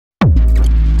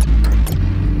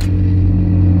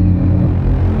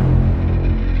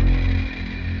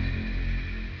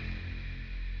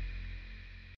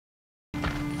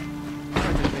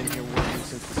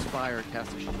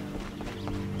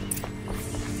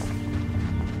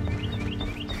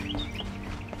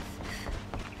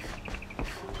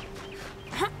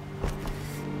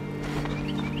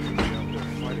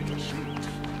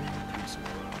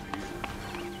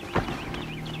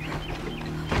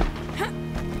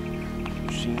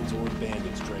guards or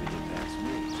bandits try to get past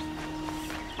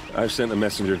me. I've sent a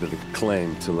messenger to the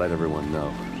claim to let everyone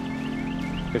know.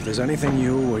 If there's anything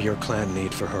you or your clan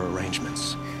need for her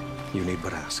arrangements, you need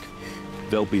but ask.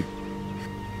 There'll be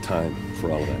time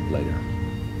for all of that later.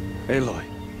 Aloy.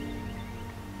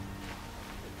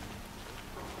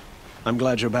 I'm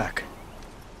glad you're back.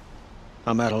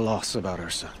 I'm at a loss about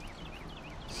Ursa.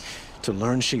 To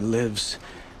learn she lives,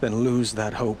 then lose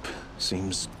that hope,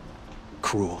 seems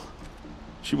cruel.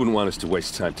 She wouldn't want us to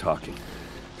waste time talking.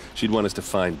 She'd want us to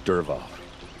find Dervahl.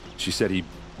 She said he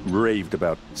raved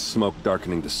about smoke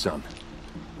darkening the sun.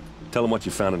 Tell him what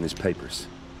you found in his papers.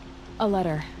 A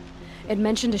letter. It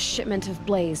mentioned a shipment of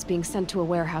blaze being sent to a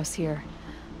warehouse here.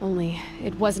 Only,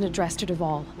 it wasn't addressed to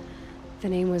Dervahl. The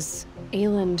name was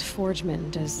Ayland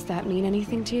Forgeman. Does that mean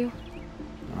anything to you?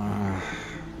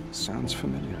 Sounds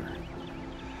familiar.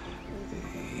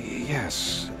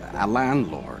 Yes, a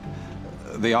landlord.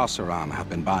 The Oseram have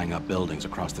been buying up buildings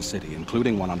across the city,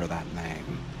 including one under that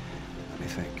name. Let me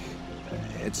think.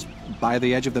 It's by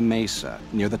the edge of the mesa,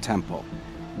 near the temple.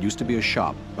 Used to be a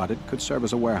shop, but it could serve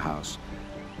as a warehouse.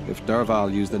 If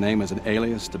Dervahl used the name as an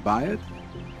alias to buy it,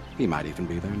 he might even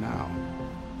be there now.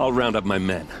 I'll round up my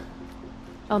men.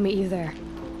 I'll meet you there.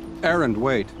 Erend,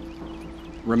 wait.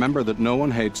 Remember that no one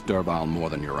hates Dervahl more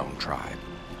than your own tribe.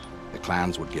 The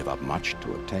clans would give up much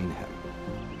to obtain him.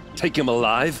 Take him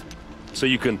alive? So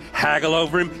you can haggle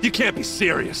over him? You can't be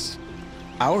serious.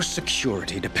 Our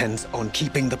security depends on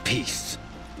keeping the peace.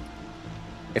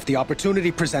 If the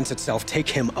opportunity presents itself, take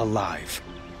him alive.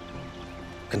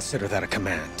 Consider that a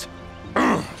command.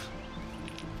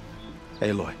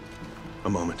 Aloy, a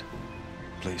moment,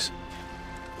 please.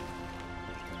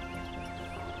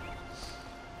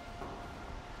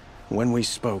 When we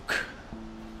spoke,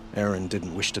 Erend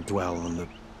didn't wish to dwell on the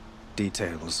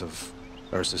details of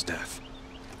Ursa's death.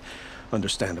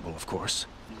 Understandable, of course.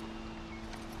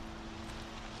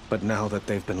 But now that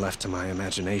they've been left to my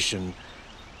imagination,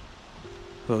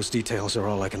 those details are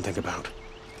all I can think about.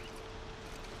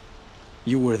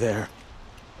 You were there.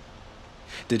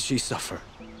 Did she suffer?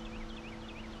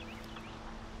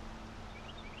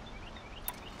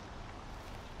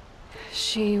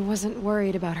 She wasn't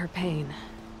worried about her pain.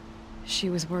 She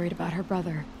was worried about her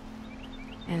brother.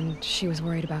 And she was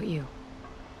worried about you.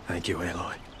 Thank you,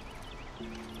 Aloy.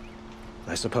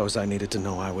 I suppose I needed to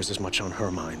know I was as much on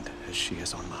her mind as she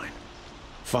is on mine.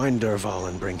 Find Dervahl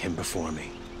and bring him before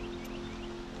me.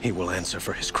 He will answer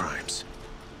for his crimes.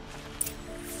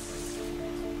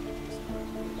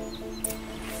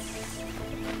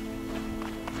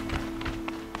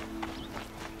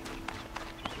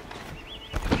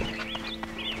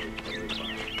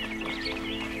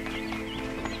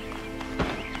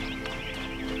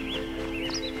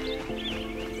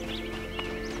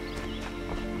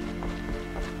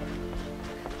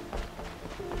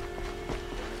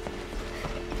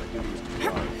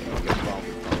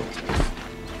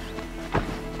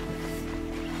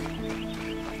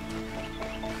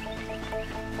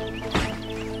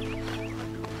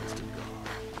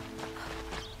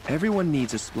 Everyone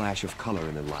needs a splash of color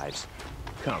in their lives.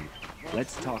 Come,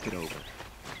 let's talk it over.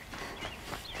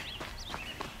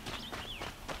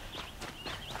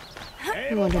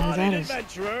 I wonder who that is.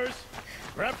 Adventurers,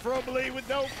 preferably with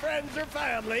no friends or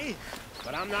family,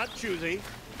 but I'm not choosy.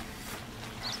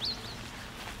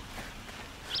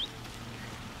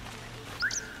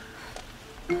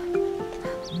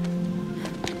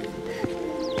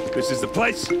 This is the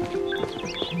place.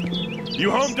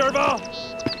 You home, Dervahl?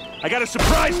 I got a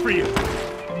surprise for you!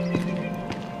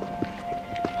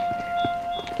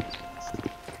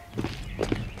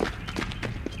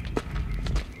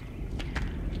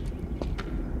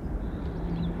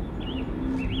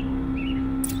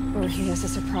 Or he has a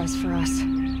surprise for us.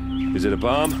 Is it a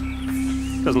bomb?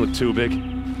 Doesn't look too big.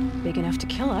 Big enough to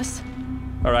kill us.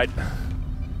 All right.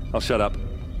 I'll shut up.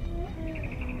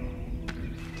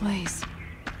 Blaze.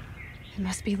 It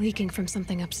must be leaking from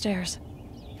something upstairs.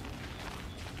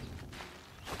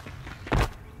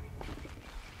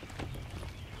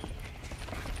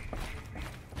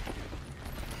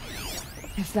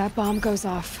 If that bomb goes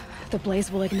off, the blaze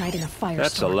will ignite in a firestorm.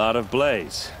 That's a lot of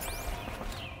blaze.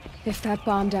 If that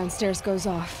bomb downstairs goes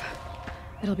off,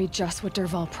 it'll be just what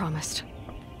Dervahl promised.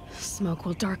 Smoke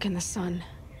will darken the sun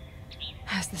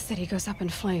as the city goes up in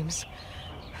flames.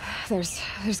 There's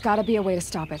gotta be a way to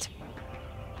stop it.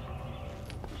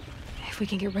 If we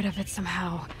can get rid of it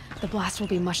somehow, the blast will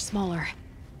be much smaller.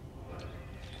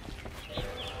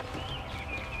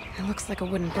 It looks like a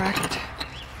wooden bracket.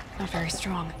 Not very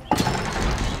strong.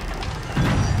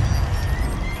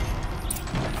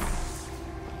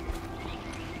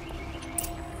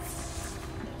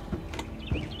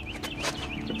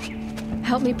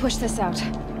 Help me push this out.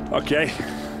 Okay.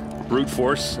 Brute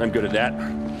force, I'm good at that.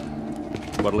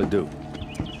 What'll it do?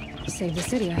 Save the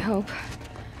city, I hope.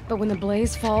 But when the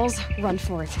blaze falls, run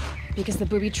for it. Because the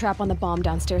booby trap on the bomb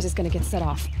downstairs is gonna get set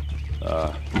off.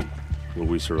 Will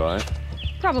we survive?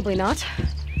 Probably not.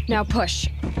 Now push.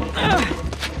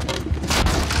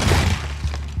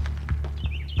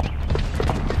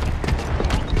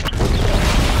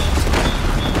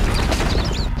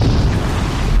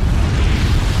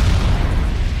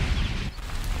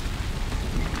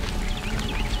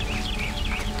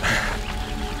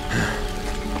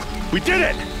 We did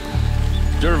it!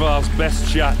 Dervahl's best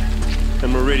shot,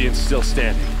 and Meridian's still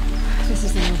standing. This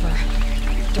isn't over.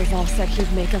 Dervahl said he'd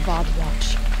make a VOD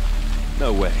watch.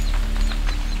 No way.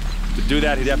 To do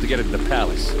that, he'd have to get into the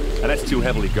palace, and that's too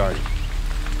heavily guarded.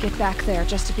 Get back there,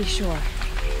 just to be sure.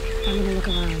 I'm gonna look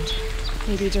around.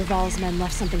 Maybe Dervahl's men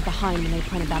left something behind when they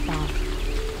planted that bomb.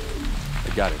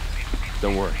 I got it.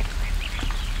 Don't worry.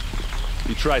 If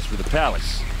he tries for the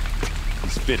palace,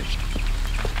 he's finished.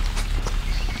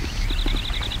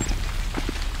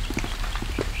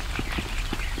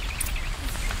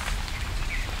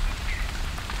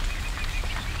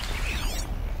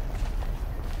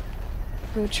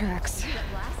 Boot tracks,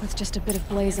 with just a bit of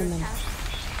blaze in them.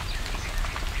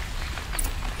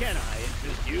 Can I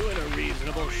interest you in a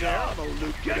reasonable share of a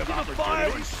lucrative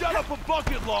opportunity? And set up a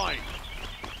bucket line!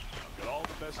 Got all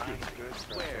the best goods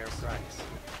for a fair price.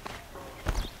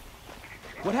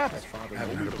 What happened?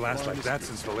 Haven't had a blast like that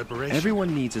since the liberation.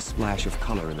 Everyone needs a splash of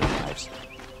color in their lives.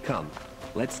 Come,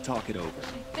 let's talk it over.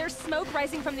 There's smoke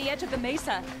rising from the edge of the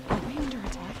mesa. Are we under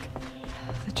attack?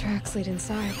 The tracks lead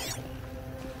inside.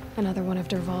 Another one of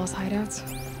Dervahl's hideouts.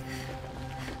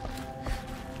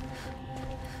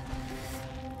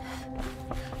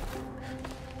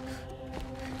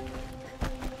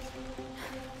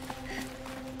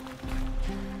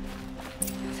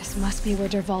 This must be where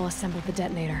Dervahl assembled the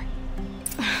detonator.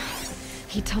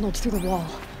 He tunneled through the wall.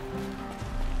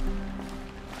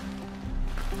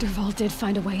 Dervahl did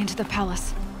find a way into the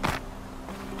palace.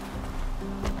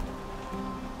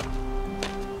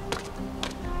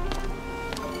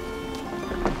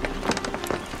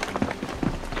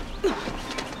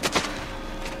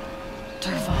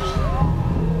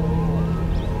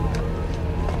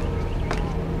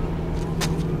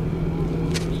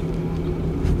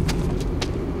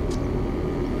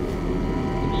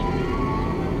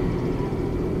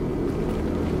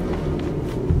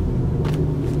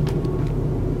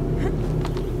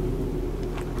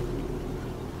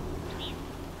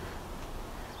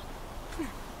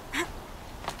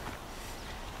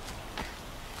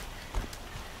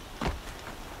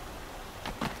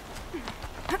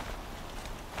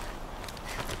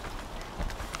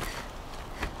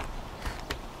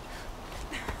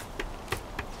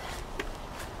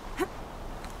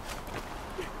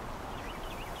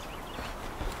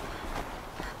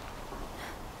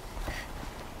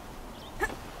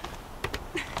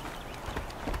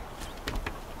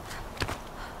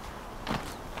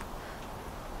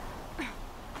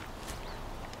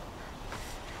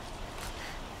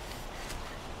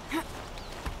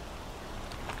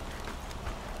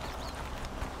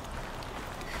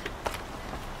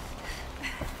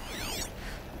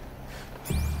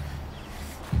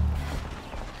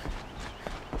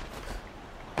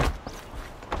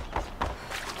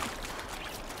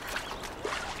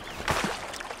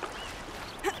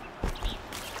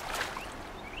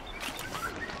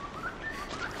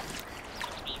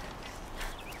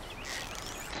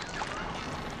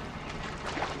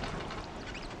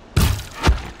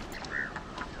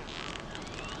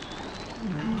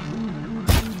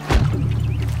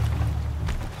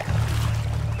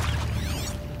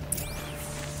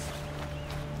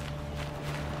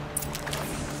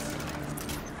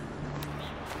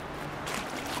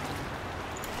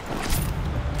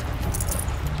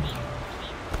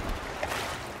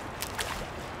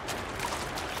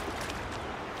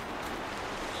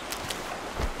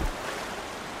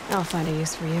 I'll find a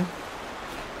use for you.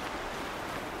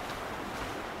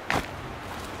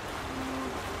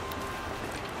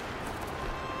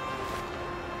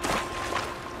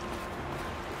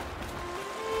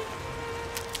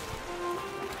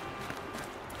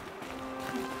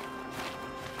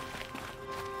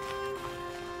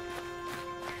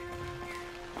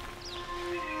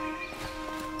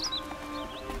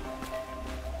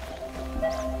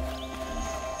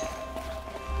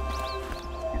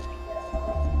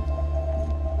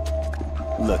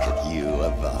 Look at you,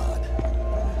 Avad.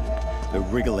 The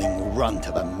wriggling runt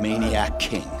of a maniac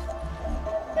king.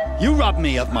 You robbed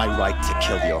me of my right to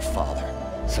kill your father,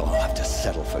 so I'll have to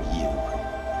settle for you.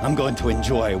 I'm going to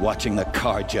enjoy watching the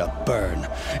Carja burn.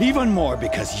 Even more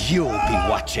because you'll be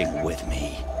watching with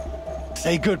me.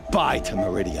 Say goodbye to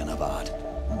Meridian, Avad.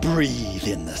 Breathe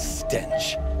in the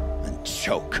stench and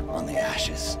choke on the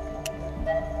ashes.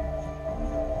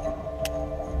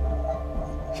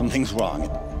 Something's wrong.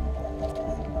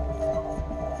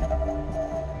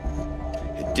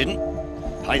 It didn't...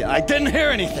 I didn't hear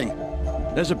anything.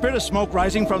 There's a bit of smoke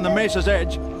rising from the mesa's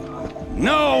edge.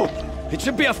 No! It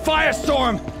should be a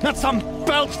firestorm, not some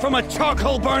belch from a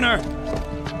charcoal burner!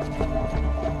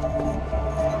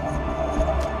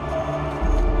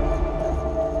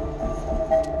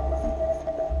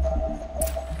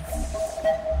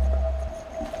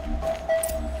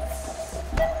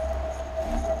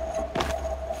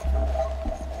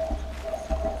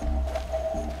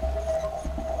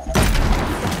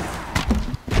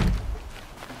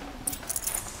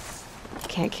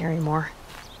 Can't carry more.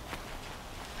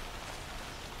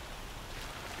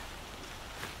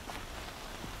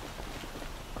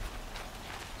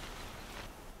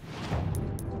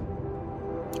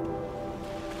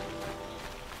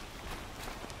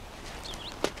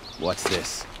 What's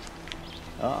this?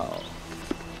 Oh.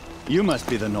 You must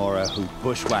be the Nora who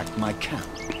bushwhacked my camp.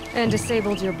 And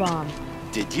disabled your bomb.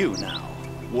 Did you now?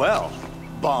 Well,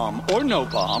 bomb or no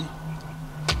bomb,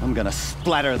 I'm gonna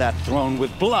splatter that throne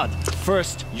with blood.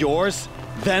 First yours,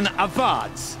 then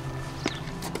Avad's.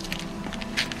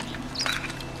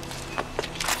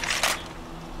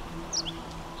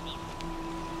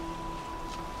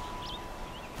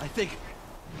 I think...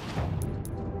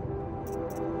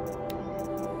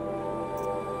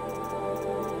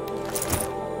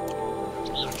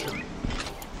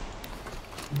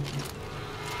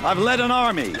 I've led an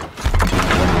army.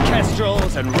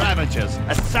 Kestrels and Ravagers.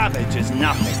 A savage is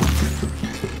nothing.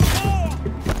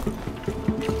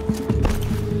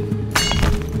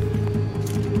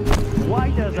 Why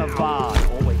does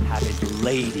Avad always have his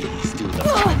ladies do the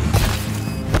fighting?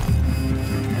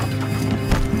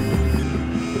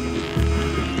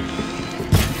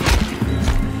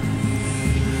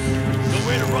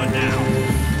 Nowhere to run now.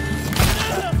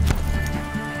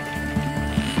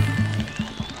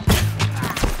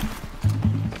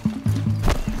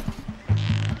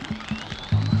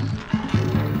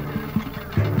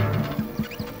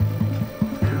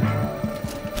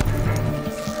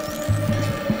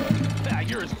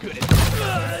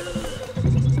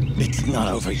 It's not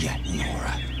over yet,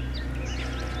 Nora.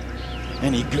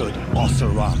 Any good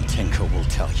Oseram tinker will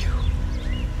tell you.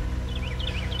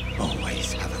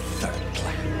 Always have a third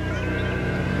plan.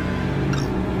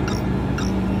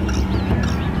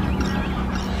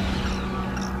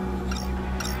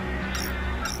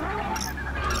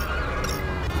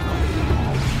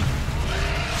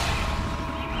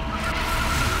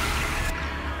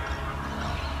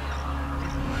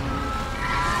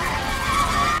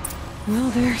 Well,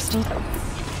 they're still...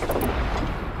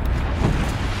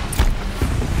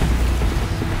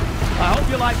 I hope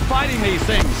you like fighting these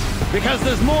things, because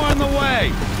there's more on the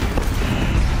way!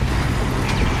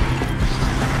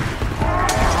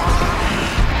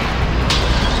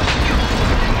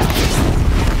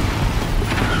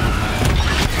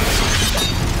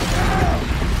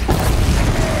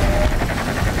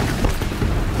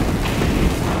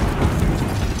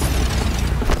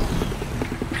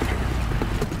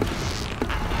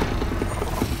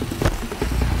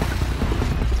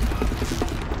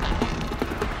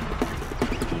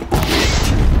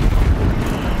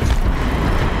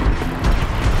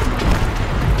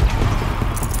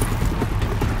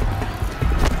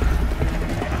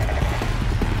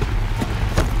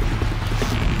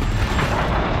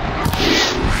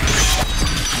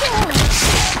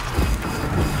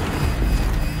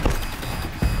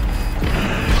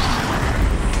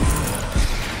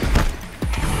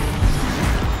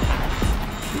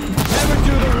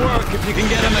 If you can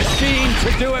get a machine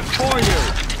to do it for you.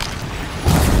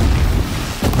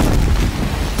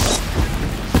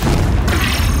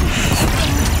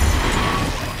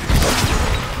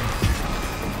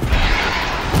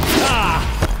 Ah!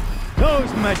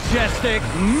 Those majestic,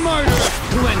 murderous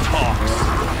flinthawks!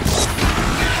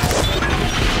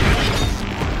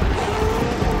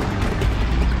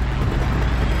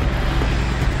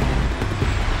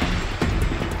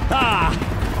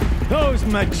 Those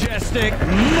majestic,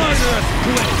 murderous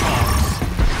flinthawks!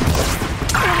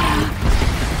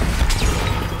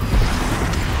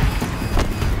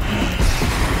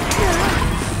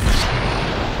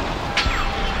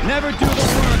 Never do the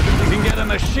work if you can get a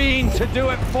machine to do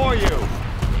it for you!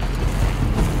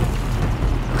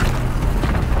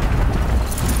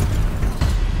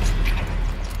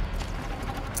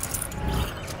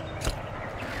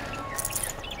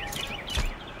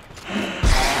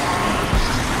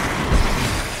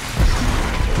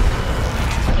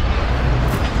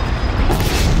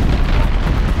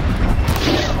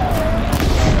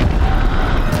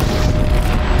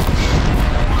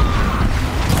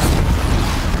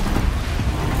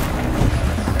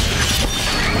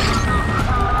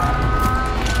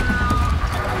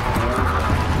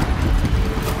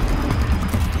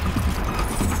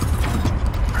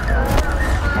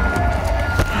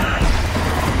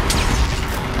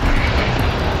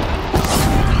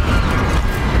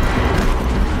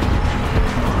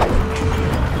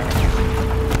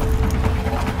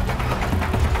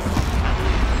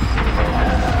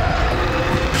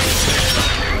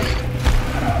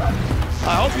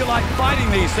 I hope you like fighting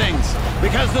these things,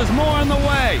 because there's more in the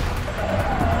way.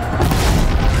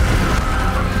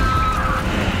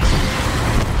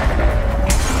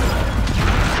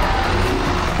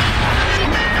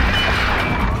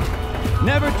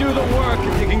 Never do the work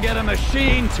if you can get a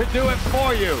machine to do it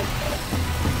for you.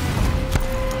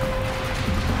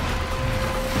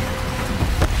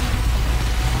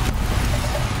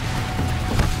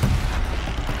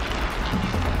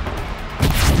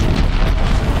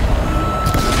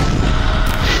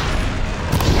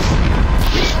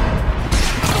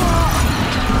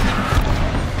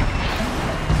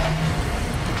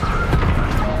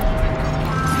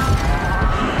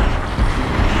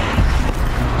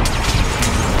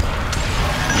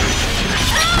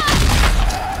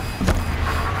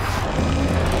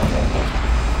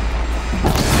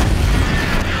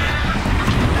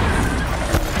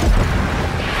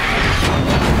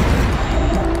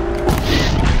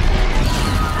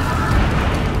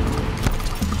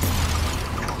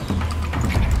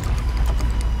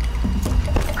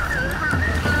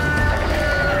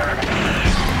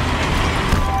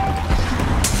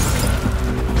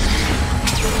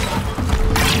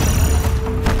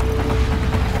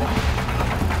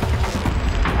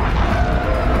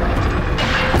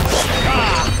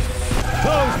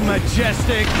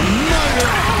 Majestic murder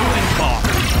windfall.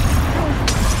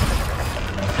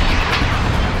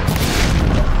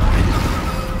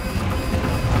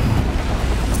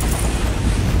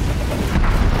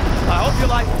 I hope you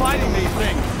like fighting these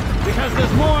things, because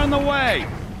there's more in the way.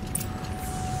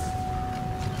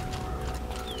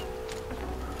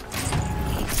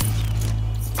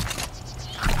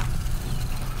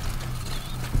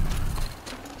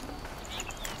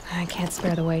 I can't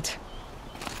spare the weight.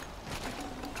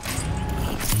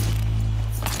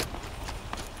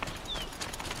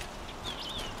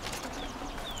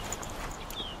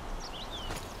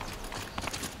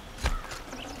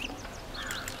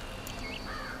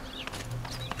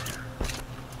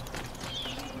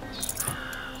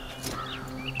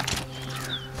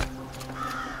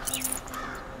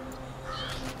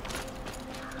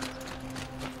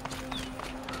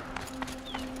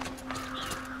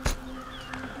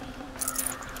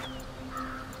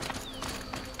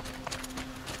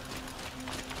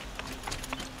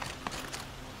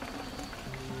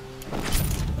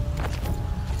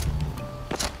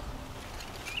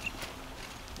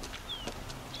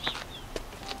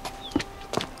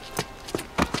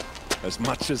 As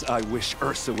much as I wish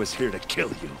Ursa was here to kill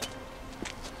you,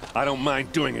 I don't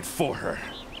mind doing it for her.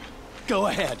 Go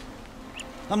ahead.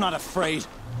 I'm not afraid.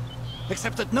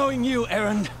 Except that knowing you,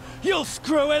 Aaron, you'll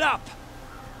screw it up!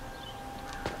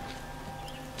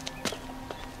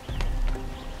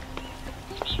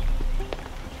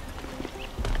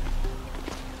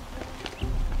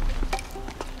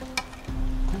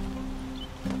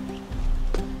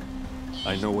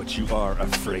 I know what you are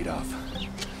afraid of.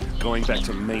 Going back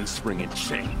to Mainspring in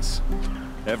chains.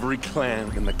 Every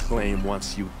clan in the claim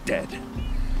wants you dead.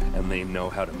 And they know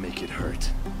how to make it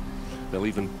hurt. They'll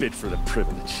even bid for the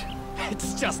privilege.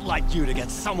 It's just like you to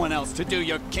get someone else to do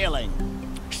your killing.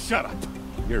 Shut up!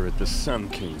 You're at the Sun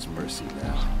King's mercy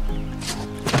now.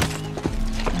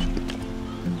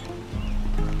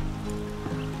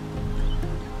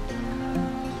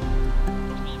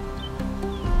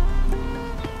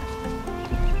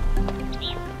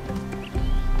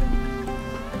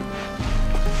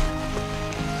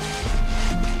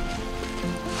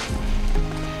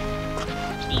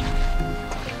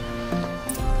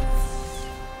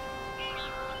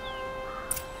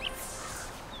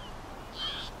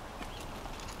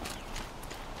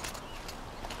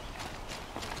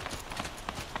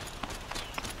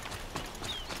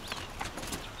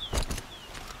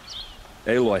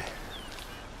 Aloy,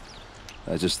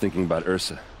 I was just thinking about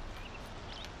Ursa.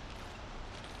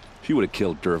 She would have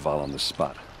killed Dervahl on the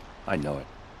spot. I know it.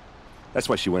 That's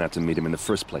why she went out to meet him in the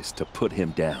first place, to put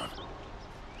him down.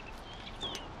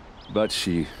 But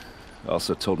she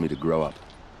also told me to grow up.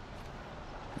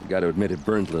 I gotta admit it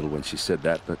burned a little when she said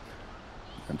that, but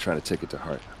I'm trying to take it to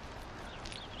heart.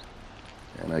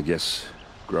 And I guess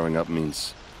growing up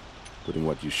means putting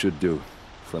what you should do in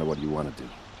front of what you want to do.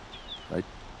 Right?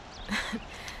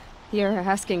 You're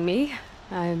asking me?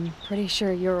 I'm pretty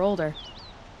sure you're older.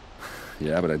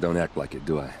 Yeah, but I don't act like it,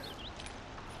 do I?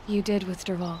 You did with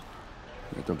Dervahl.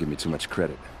 Yeah, don't give me too much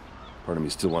credit. Part of me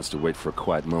still wants to wait for a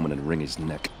quiet moment and wring his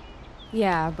neck.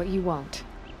 Yeah, but you won't.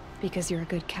 Because you're a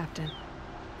good captain.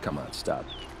 Come on, stop.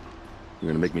 You're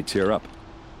gonna make me tear up.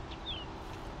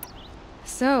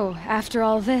 So, after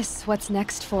all this, what's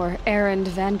next for errand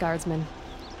vanguardsman?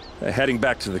 Heading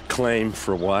back to the claim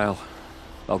for a while.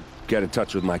 I'll get in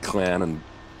touch with my clan and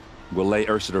We'll lay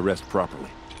Ursa to rest properly.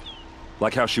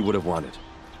 Like how she would have wanted.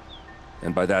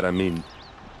 And by that I mean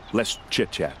less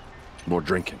chit-chat, more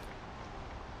drinking.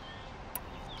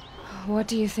 What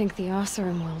do you think the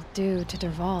Oseram will do to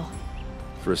Dervahl?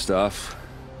 First off,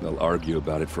 they'll argue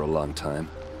about it for a long time.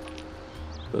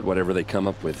 But whatever they come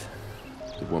up with,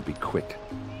 it won't be quick.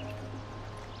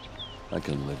 I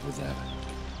can live with that.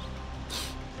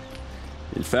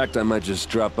 In fact, I might just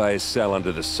drop by his cell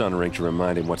under the sun ring to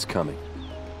remind him what's coming.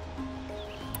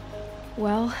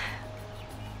 Well...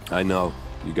 I know.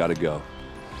 You gotta go.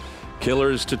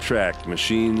 Killers to track,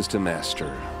 machines to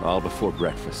master. All before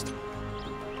breakfast.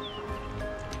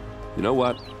 You know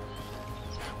what?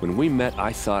 When we met,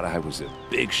 I thought I was a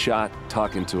big shot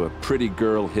talking to a pretty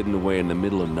girl hidden away in the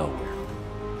middle of nowhere.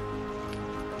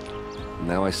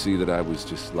 Now I see that I was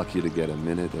just lucky to get a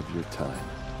minute of your time.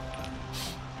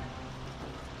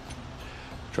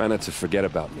 Try not to forget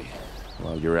about me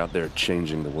while you're out there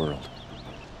changing the world.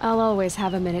 I'll always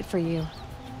have a minute for you.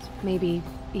 Maybe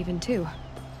even 2.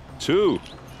 2?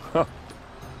 Huh.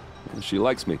 She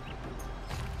likes me.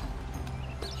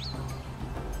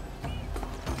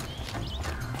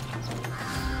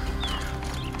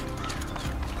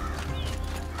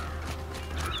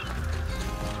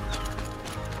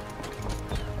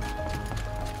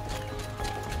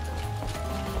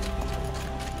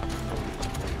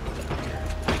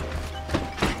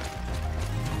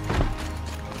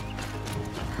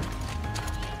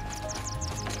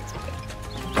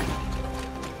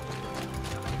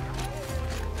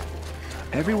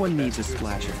 Everyone needs a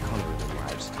splash of color in their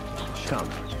lives. Come,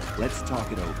 let's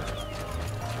talk it over.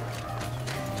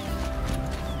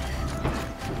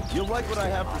 You'll like what I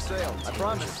have for sale, I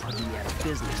promise. I'll be out of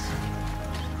business.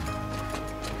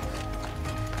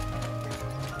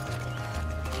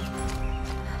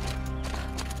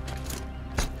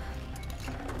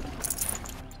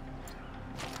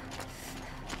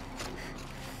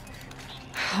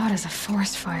 Hot as a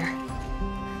forest fire.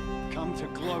 Come to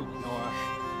gloat, Nora.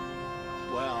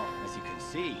 Well, as you can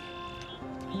see,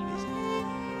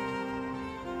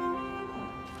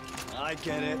 I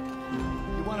get it.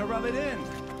 You want to rub it in?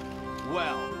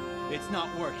 Well, it's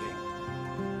not working.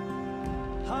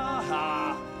 Ha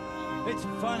ha! It's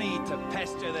funny to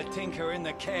pester the tinker in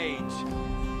the cage.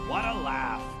 What a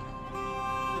laugh.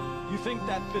 You think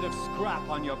that bit of scrap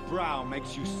on your brow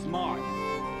makes you smart?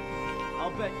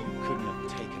 I'll bet you couldn't have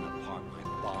taken apart my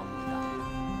bomb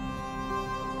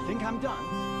without it. Think I'm done?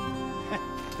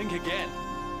 Think again.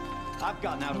 I've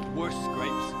gotten out of worse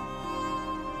scrapes.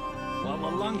 While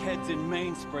the lunkheads in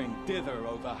Mainspring dither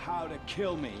over how to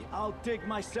kill me, I'll dig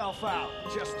myself out.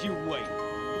 Just you wait.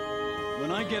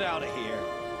 When I get out of here,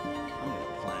 I'm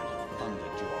gonna plant a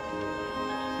thunderjaw.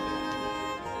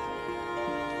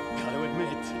 Gotta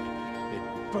admit, it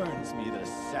burns me that a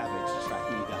savage tracked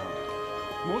me down.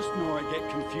 Most Nora get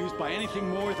confused by anything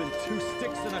more than 2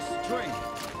 sticks and a string.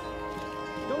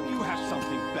 Don't you have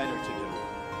something better to do?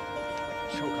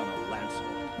 Like choke on a lancer.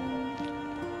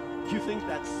 You think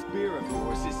that spear of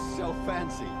yours is so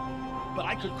fancy, but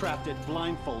I could craft it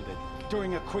blindfolded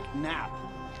during a quick nap.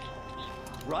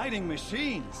 Riding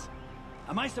machines?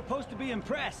 Am I supposed to be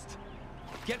impressed?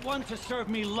 Get one to serve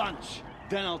me lunch,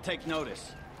 then I'll take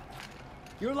notice.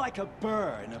 You're like a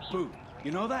burr in a boot,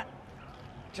 you know that?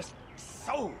 Just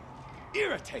so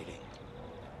irritating.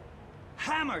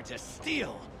 Hammer to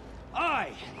steel. I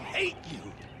hate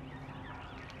you.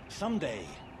 Someday,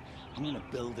 I'm gonna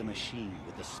build a machine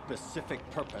with the specific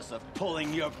purpose of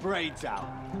pulling your braids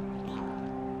out.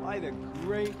 By the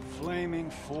great flaming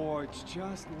forge,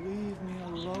 just leave me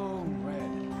alone,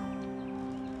 Red.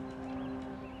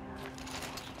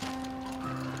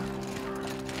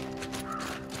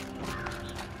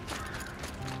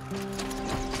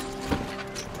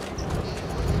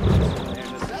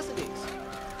 They're necessities.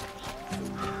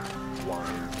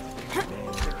 Wine.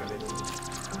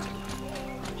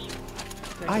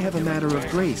 I have a matter of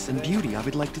grace and beauty I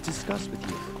would like to discuss with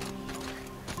you.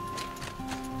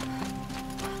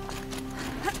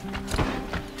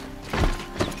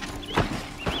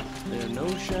 There are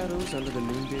no shadows under the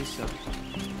noonday sun.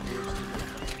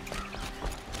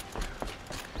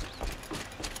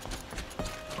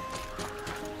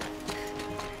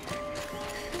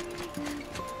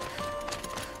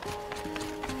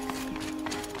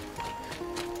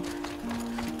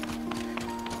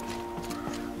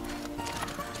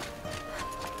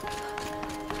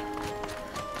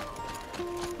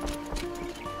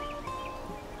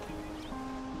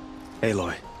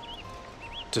 Aloy,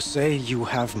 to say you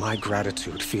have my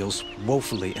gratitude feels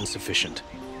woefully insufficient.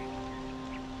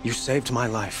 You saved my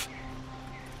life.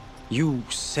 You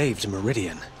saved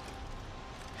Meridian.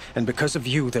 And because of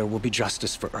you, there will be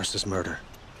justice for Ursa's murder.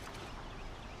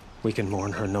 We can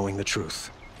mourn her knowing the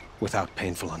truth, without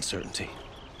painful uncertainty.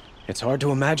 It's hard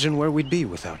to imagine where we'd be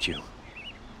without you.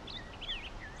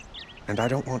 And I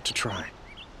don't want to try.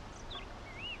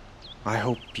 I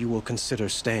hope you will consider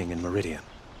staying in Meridian.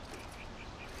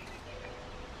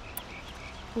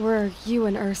 Were you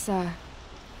and Ursa,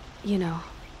 you know?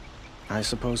 I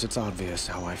suppose it's obvious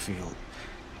how I feel.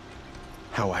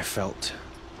 How I felt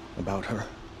about her.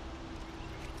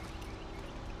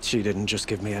 She didn't just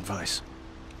give me advice.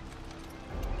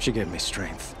 She gave me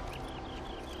strength.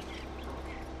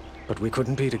 But we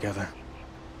couldn't be together.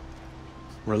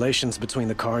 Relations between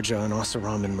the Karja and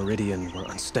Oseram and Meridian were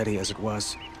unsteady as it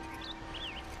was.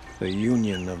 The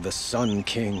union of the Sun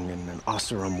King and an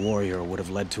Oseram warrior would have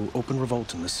led to open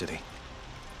revolt in the city.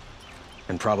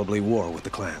 And probably war with the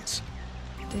clans.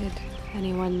 Did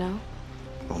anyone know?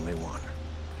 Only one.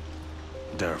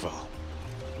 Dervahl.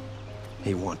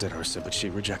 He wanted Ursa, but she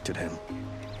rejected him.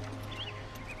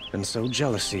 And so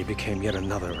jealousy became yet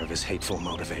another of his hateful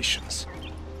motivations.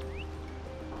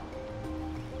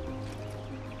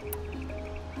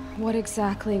 What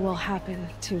exactly will happen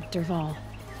to Dervahl?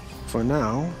 For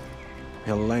now,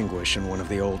 he'll languish in one of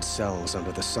the old cells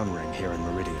under the Sun Ring here in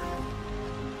Meridian.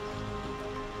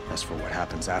 As for what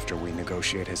happens after we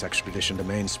negotiate his extradition to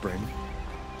Mainspring,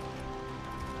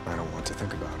 I don't want to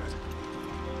think about it.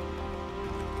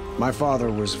 My father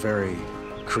was very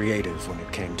creative when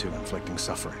it came to inflicting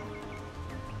suffering.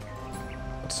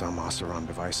 But some Oseram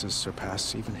devices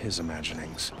surpass even his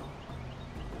imaginings.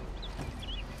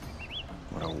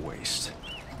 What a waste.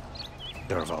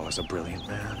 Dervahl is a brilliant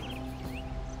man.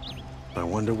 I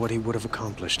wonder what he would have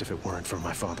accomplished if it weren't for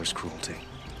my father's cruelty.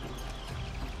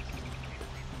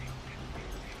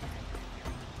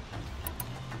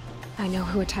 I know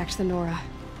who attacked the Nora.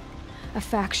 A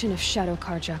faction of Shadow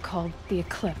Karja called the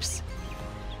Eclipse.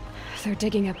 They're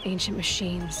digging up ancient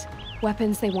machines,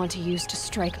 weapons they want to use to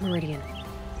strike Meridian.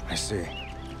 I see.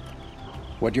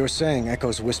 What you're saying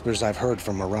echoes whispers I've heard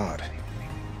from Murad.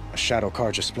 A Shadow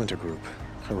Karja splinter group,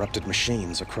 corrupted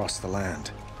machines across the land.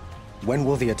 When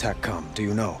will the attack come, do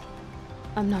you know?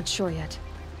 I'm not sure yet.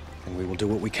 And we will do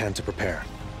what we can to prepare.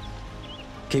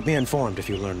 Keep me informed if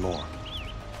you learn more.